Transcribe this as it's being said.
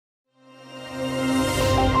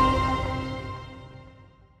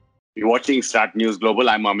You're watching StratNews Global.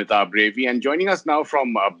 I'm Amitabh, Revi, and joining us now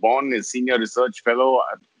from Bonn is Senior Research Fellow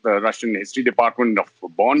at the Russian History Department of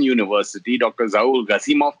Bonn University, Dr. Zaur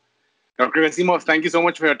Gasimov. Dr. Gasimov, thank you so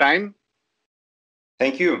much for your time.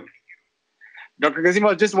 Thank you. Dr.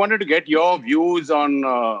 Gasimov, just wanted to get your views on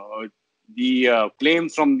the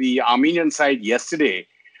claims from the Armenian side yesterday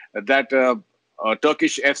that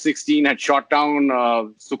Turkish F-16 had shot down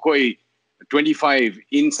Sukhoi 25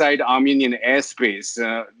 inside Armenian airspace.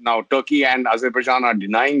 Now, Turkey and Azerbaijan are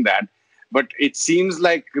denying that, but it seems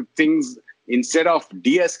like things, instead of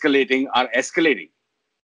de-escalating, are escalating.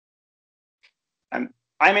 Around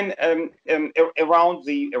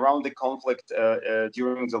the conflict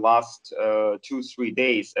during the last 2-3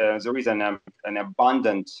 days, there is an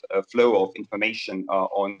abundant flow of information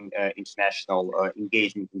on international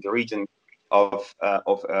engagement in the region of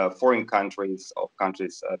foreign countries,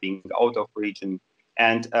 being out of region,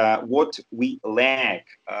 and what we lack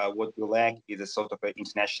is a sort of an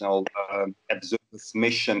international observers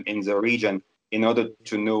mission in the region in order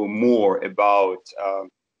to know more about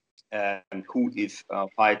who is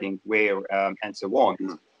fighting where and so on.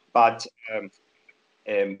 But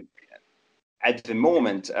at the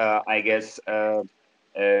moment, I guess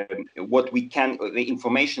the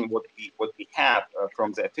information what we have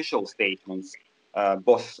from the official statements,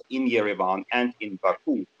 both in Yerevan and in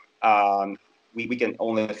Baku, we can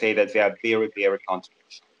only say that they are very, very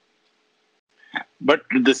controversial. But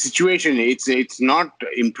the situation, it's not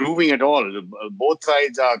improving at all. Both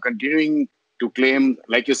sides are continuing to claim,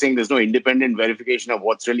 like you're saying, there's no independent verification of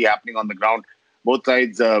what's really happening on the ground. Both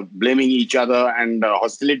sides blaming each other, and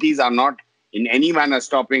hostilities are not in any manner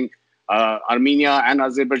stopping. Armenia and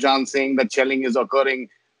Azerbaijan saying that shelling is occurring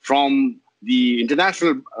from the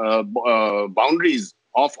international boundaries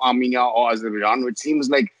of Armenia or Azerbaijan, which seems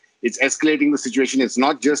like it's escalating the situation. It's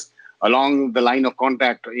not just along the line of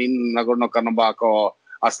contact in Nagorno Karabakh or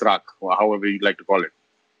Astrakh, or however you'd like to call it.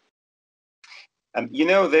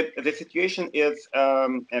 The situation is,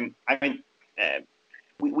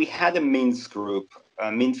 we had a Minsk group.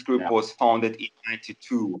 Minsk group was founded in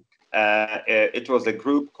 '92. It was a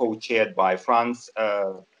group co-chaired by France,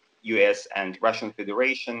 US, and Russian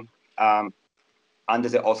Federation under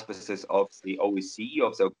the auspices of the OSCE,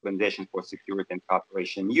 of the Organization for Security and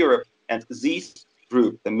Cooperation in Europe. And this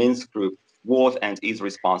group, the Minsk group, was and is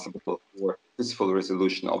responsible for peaceful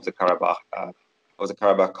resolution of the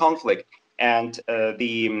Karabakh conflict. And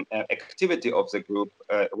the activity of the group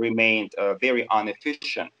remained very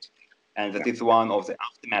inefficient, and that is one of the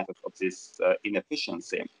aftermaths of this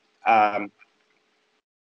inefficiency.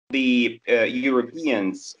 The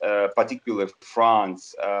Europeans, particularly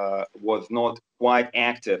France, was not quite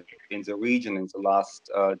active in the region in the last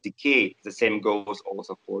decade. The same goes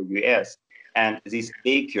also for US. And this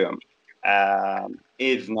vacuum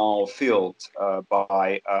is now filled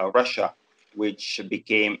by Russia, which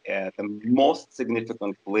became the most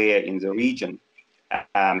significant player in the region,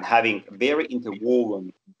 having very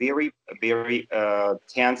interwoven, very, very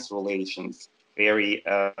tense relations, very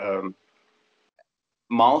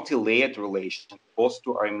multi-layered relations, both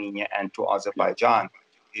to Armenia and to Azerbaijan.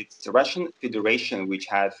 It's the Russian Federation which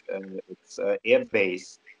has its air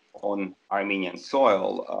base on Armenian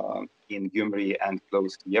soil in Gyumri and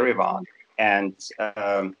close to Yerevan, and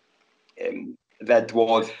that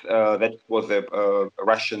was the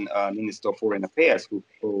Russian Minister of Foreign Affairs who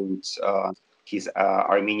phoned his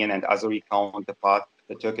Armenian and Azeri counterpart,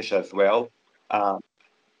 the Turkish as well, a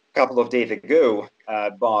couple of days ago.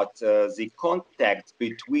 But the contact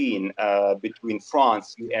between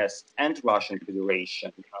France, US, and Russian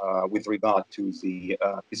Federation with regard to the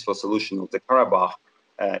peaceful solution of the Karabakh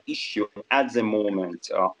issue at the moment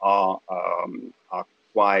are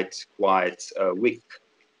quite weak.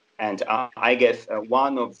 And I guess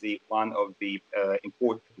one of the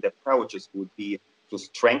important approaches would be to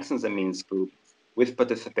strengthen the Minsk group with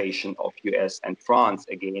participation of US and France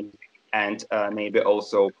again, and maybe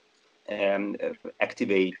also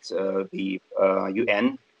activate the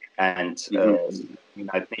UN and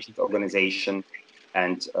United Nations organization,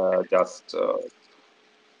 and just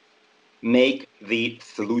make the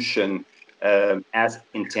solution as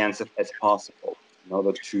intensive as possible in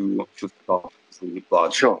order to stop the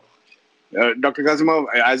bloodshed. Sure. Dr. Gasimov,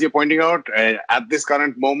 as you're pointing out, at this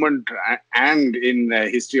current moment and in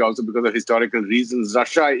history also because of historical reasons,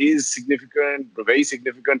 Russia is significant, very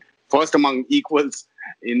significant, first among equals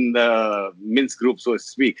in the Minsk group, so to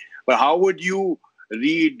speak. But how would you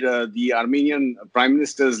read the Armenian Prime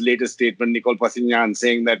Minister's latest statement, Nikol Pashinyan,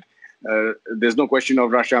 saying that there's no question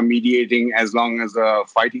of Russia mediating as long as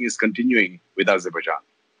fighting is continuing with Azerbaijan?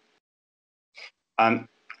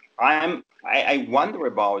 I wonder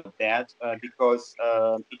about that because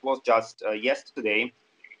it was just yesterday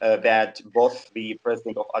that both the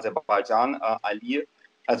president of Azerbaijan, Ali,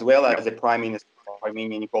 as well as the prime minister of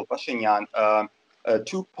Armenia, Nikol Pashinyan,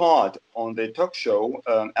 took part on the talk show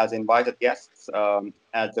as invited guests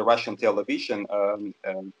at the Russian television,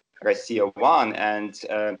 Russia 1, and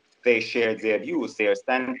they shared their views, their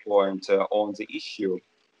standpoint on the issue.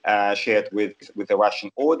 Shared with the Russian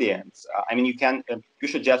audience. I mean, you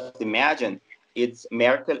should just imagine it's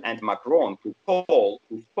Merkel and Macron who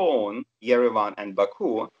phone Yerevan and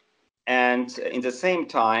Baku, and in the same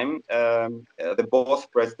time, the both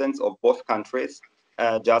presidents of both countries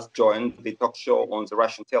just joined the talk show on the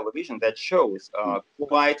Russian television that shows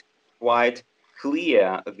quite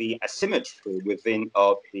clear the asymmetry within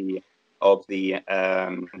of the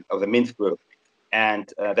Minsk group,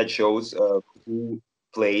 and that shows who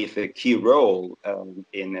plays a key role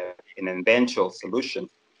in an eventual solution.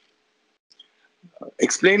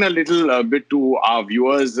 Explain a little bit to our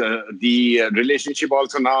viewers the relationship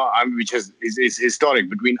also now, which is historic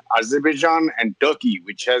between Azerbaijan and Turkey,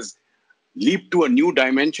 which has leaped to a new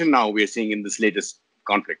dimension now we're seeing in this latest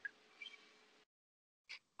conflict.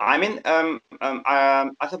 I mean,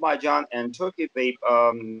 Azerbaijan and Turkey, they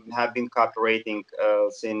have been cooperating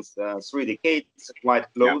since 3 decades,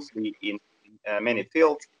 quite closely in many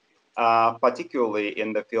fields, particularly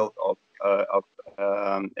in the field of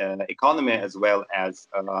economy as well as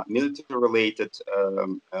military-related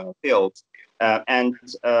fields. And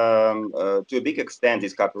to a big extent,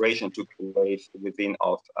 this cooperation took place within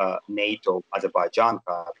of NATO-Azerbaijan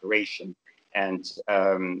cooperation. And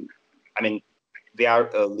I mean, they are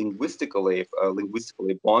linguistically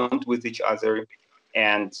bond with each other,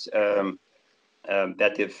 and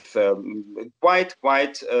that is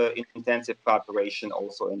quite intensive cooperation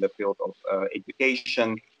also in the field of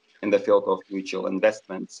education, in the field of mutual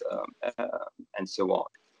investments, and so on.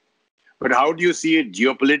 But how do you see it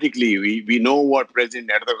geopolitically? We know what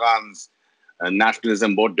President Erdogan's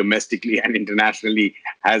nationalism, both domestically and internationally,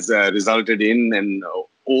 has resulted in an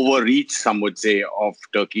overreach, some would say, of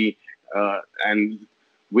Turkey. And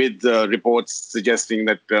with reports suggesting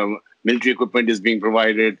that military equipment is being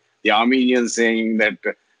provided, the Armenians saying that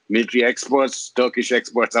military experts, Turkish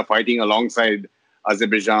experts, are fighting alongside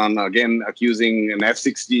Azerbaijan, again accusing an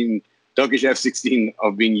F-16, Turkish F-16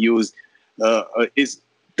 of being used. Is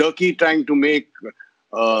Turkey trying to make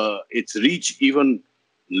its reach even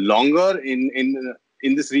longer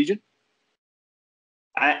in this region?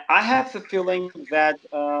 I have the feeling that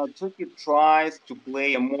Turkey tries to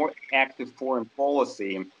play a more active foreign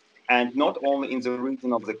policy, and not only in the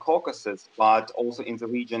region of the Caucasus, but also in the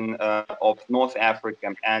region of North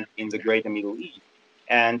Africa and in the Greater Middle East.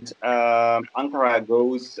 And Ankara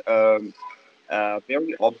goes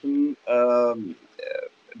very often,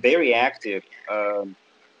 very active,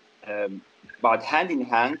 but hand in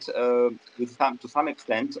hand to some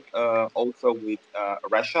extent also with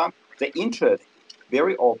Russia. The interests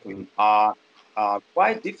very often are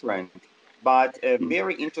quite different, but a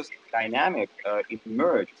very interesting dynamic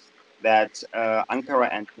emerged that Ankara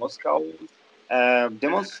and Moscow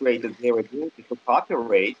demonstrated their ability to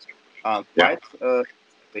cooperate quite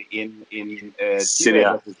in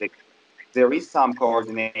Syria. There is some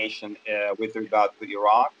coordination with regard to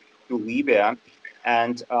Iraq, to Libya,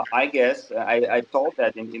 and I guess I told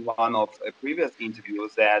that in one of previous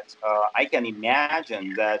interviews that I can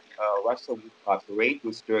imagine that Russia would cooperate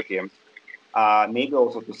with Turkey, maybe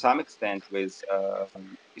also to some extent with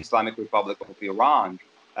Islamic Republic of Iran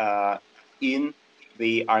in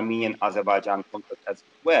the Armenian-Azerbaijan conflict as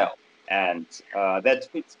well. And that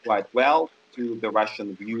fits quite well to the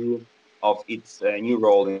Russian view of its new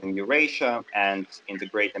role in Eurasia and in the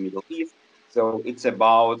Greater Middle East. So it's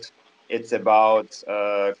about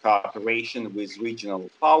cooperation with regional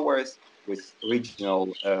powers, with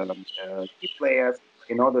regional key players,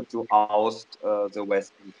 in order to oust the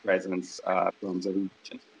Western presence from the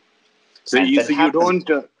region. So you don't.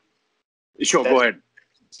 Sure, go ahead.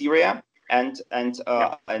 Syria, and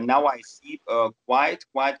now I see quite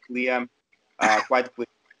clear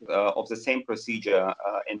of the same procedure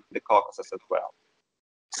in the Caucasus as well.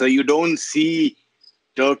 So you don't see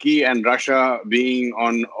Turkey and Russia being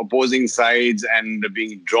on opposing sides and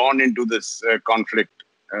being drawn into this conflict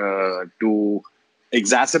to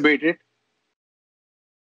exacerbate it?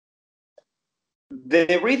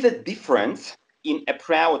 There is a difference in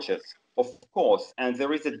approaches, of course, and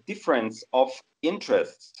there is a difference of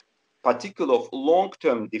interests, particularly of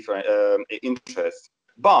long-term interests.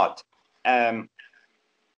 But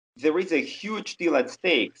there is a huge deal at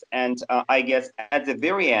stake, and I guess at the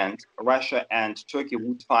very end, Russia and Turkey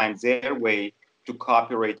would find their way to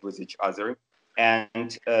cooperate with each other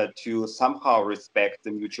and to somehow respect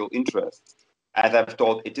the mutual interests. As I've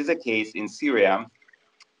told, it is a case in Syria,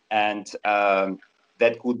 and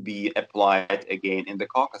that could be applied again in the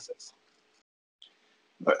Caucasus.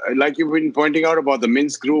 Like you've been pointing out about the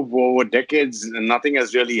Minsk group over decades, nothing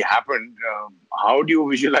has really happened. How do you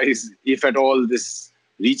visualize, if at all, this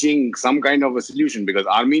reaching some kind of a solution? Because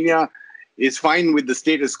Armenia is fine with the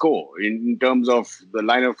status quo in terms of the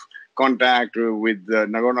line of contact with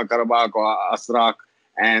Nagorno Karabakh or Astrakh,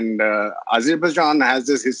 and Azerbaijan has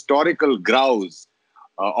this historical grouse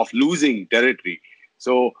of losing territory.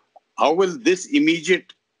 So how will this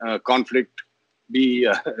immediate conflict be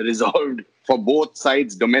resolved for both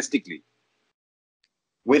sides domestically?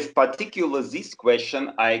 With particular this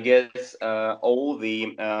question, I guess all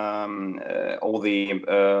the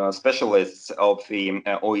specialists of the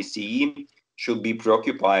OSCE should be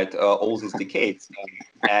preoccupied all these decades,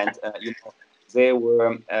 and there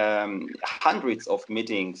were hundreds of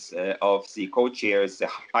meetings of the co-chairs, the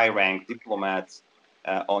high-ranked diplomats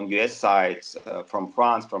on U.S. sides, from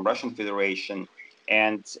France, from Russian Federation,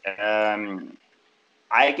 and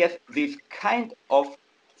I guess this kind of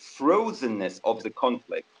frozenness of the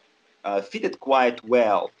conflict fitted quite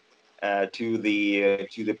well to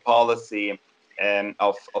the policy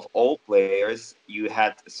of all players. You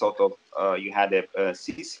had sort of you had a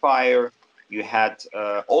ceasefire. You had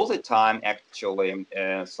all the time actually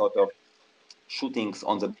sort of shootings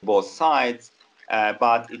on the both sides,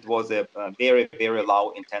 but it was a very, very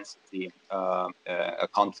low intensity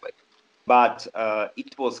conflict. But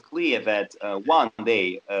it was clear that one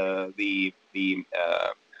day the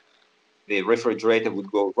refrigerator would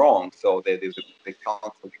go wrong, so the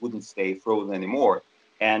conflict wouldn't stay frozen anymore.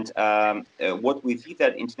 And what we see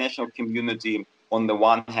that international community, on the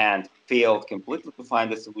one hand, failed completely to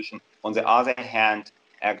find a solution. On the other hand,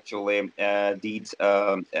 actually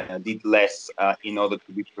did less in order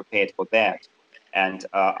to be prepared for that. And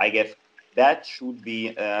I guess that should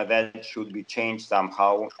be changed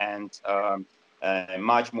somehow, and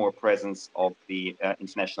much more presence of the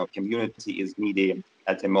international community is needed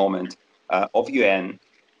at the moment, of UN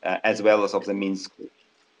as well as of the Minsk group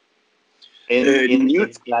in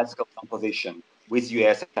its classical composition, with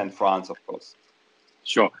US and France, of course.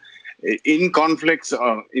 Sure. In conflicts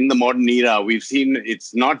in the modern era, we've seen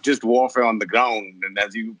it's not just warfare on the ground. And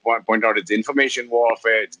as you point out, it's information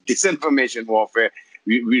warfare, it's disinformation warfare.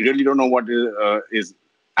 We really don't know what is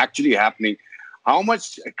actually happening. How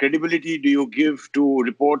much credibility do you give to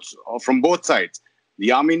reports from both sides?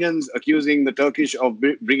 The Armenians accusing the Turkish of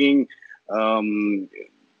bringing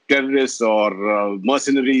terrorists or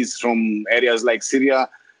mercenaries from areas like Syria.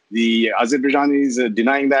 The Azerbaijanis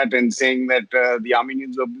denying that and saying that the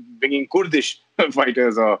Armenians are bringing Kurdish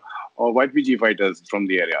fighters or YPG fighters from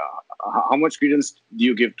the area. How much credence do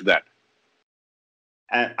you give to that?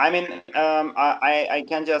 I mean, I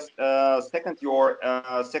can just second your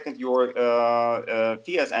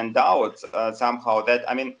fears and doubts somehow. That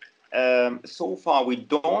I mean, so far we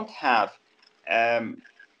don't have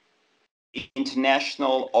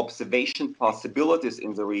international observation possibilities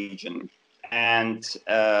in the region, and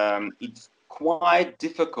it's quite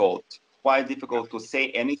difficult to say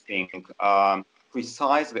anything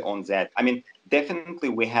precisely on that. I mean, definitely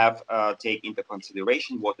we have take into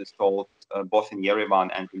consideration what is told both in Yerevan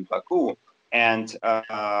and in Baku, and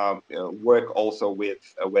work also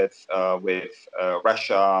with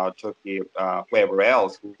Russia, Turkey, whoever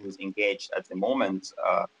else who is engaged at the moment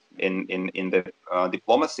in the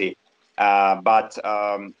diplomacy. But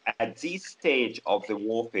at this stage of the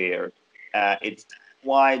warfare, it's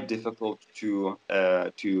quite difficult to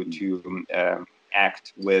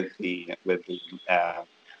act with the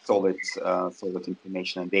solid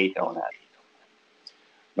information and data on that.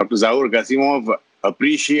 Dr. Zaur Gasimov,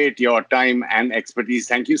 appreciate your time and expertise.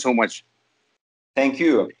 Thank you so much. Thank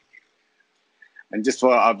you. And just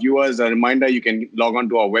for our viewers, a reminder, you can log on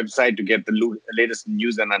to our website to get the latest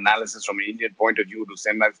news and analysis from an Indian point of view, to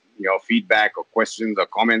send us your feedback or questions or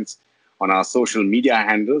comments on our social media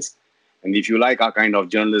handles. And if you like our kind of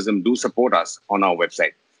journalism, do support us on our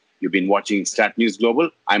website. You've been watching StratNews Global.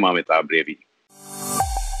 I'm Amitabh, Revi.